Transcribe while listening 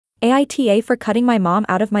AITA for cutting my mom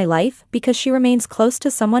out of my life because she remains close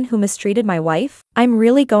to someone who mistreated my wife? I'm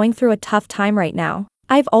really going through a tough time right now.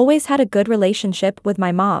 I've always had a good relationship with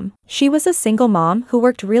my mom. She was a single mom who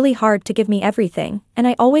worked really hard to give me everything, and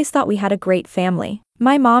I always thought we had a great family.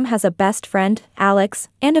 My mom has a best friend, Alex,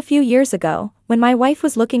 and a few years ago, when my wife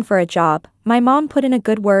was looking for a job, my mom put in a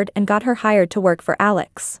good word and got her hired to work for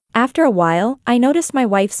Alex. After a while, I noticed my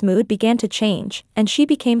wife's mood began to change, and she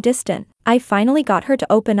became distant. I finally got her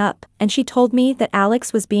to open up, and she told me that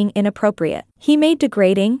Alex was being inappropriate. He made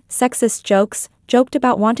degrading, sexist jokes, joked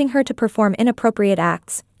about wanting her to perform inappropriate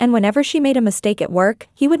acts, and whenever she made a mistake at work,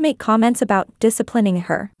 he would make comments about disciplining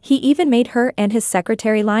her. He even made her and his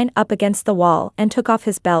secretary line up against the wall and took off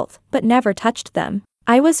his belt, but never touched them.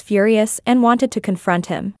 I was furious and wanted to confront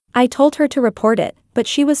him. I told her to report it, but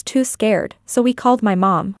she was too scared, so we called my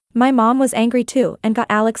mom. My mom was angry too and got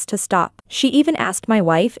Alex to stop. She even asked my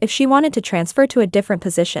wife if she wanted to transfer to a different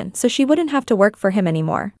position so she wouldn't have to work for him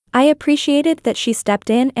anymore. I appreciated that she stepped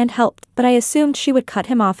in and helped, but I assumed she would cut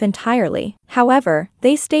him off entirely. However,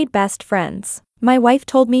 they stayed best friends. My wife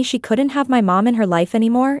told me she couldn't have my mom in her life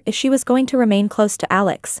anymore if she was going to remain close to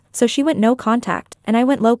Alex, so she went no contact, and I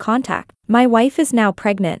went low contact. My wife is now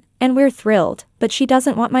pregnant, and we're thrilled, but she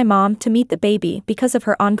doesn't want my mom to meet the baby because of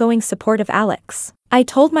her ongoing support of Alex. I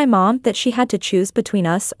told my mom that she had to choose between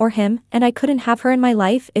us or him, and I couldn't have her in my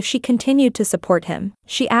life if she continued to support him.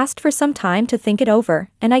 She asked for some time to think it over,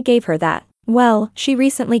 and I gave her that. Well, she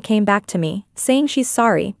recently came back to me, saying she's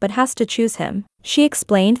sorry but has to choose him. She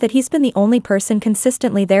explained that he's been the only person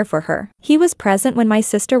consistently there for her. He was present when my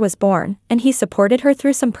sister was born, and he supported her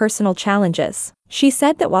through some personal challenges. She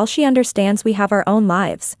said that while she understands we have our own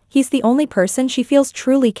lives, he's the only person she feels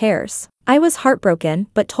truly cares. I was heartbroken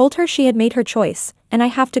but told her she had made her choice, and I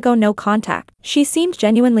have to go no contact. She seemed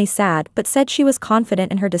genuinely sad but said she was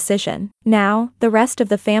confident in her decision. Now, the rest of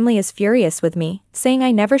the family is furious with me, saying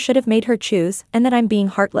I never should have made her choose and that I'm being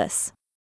heartless.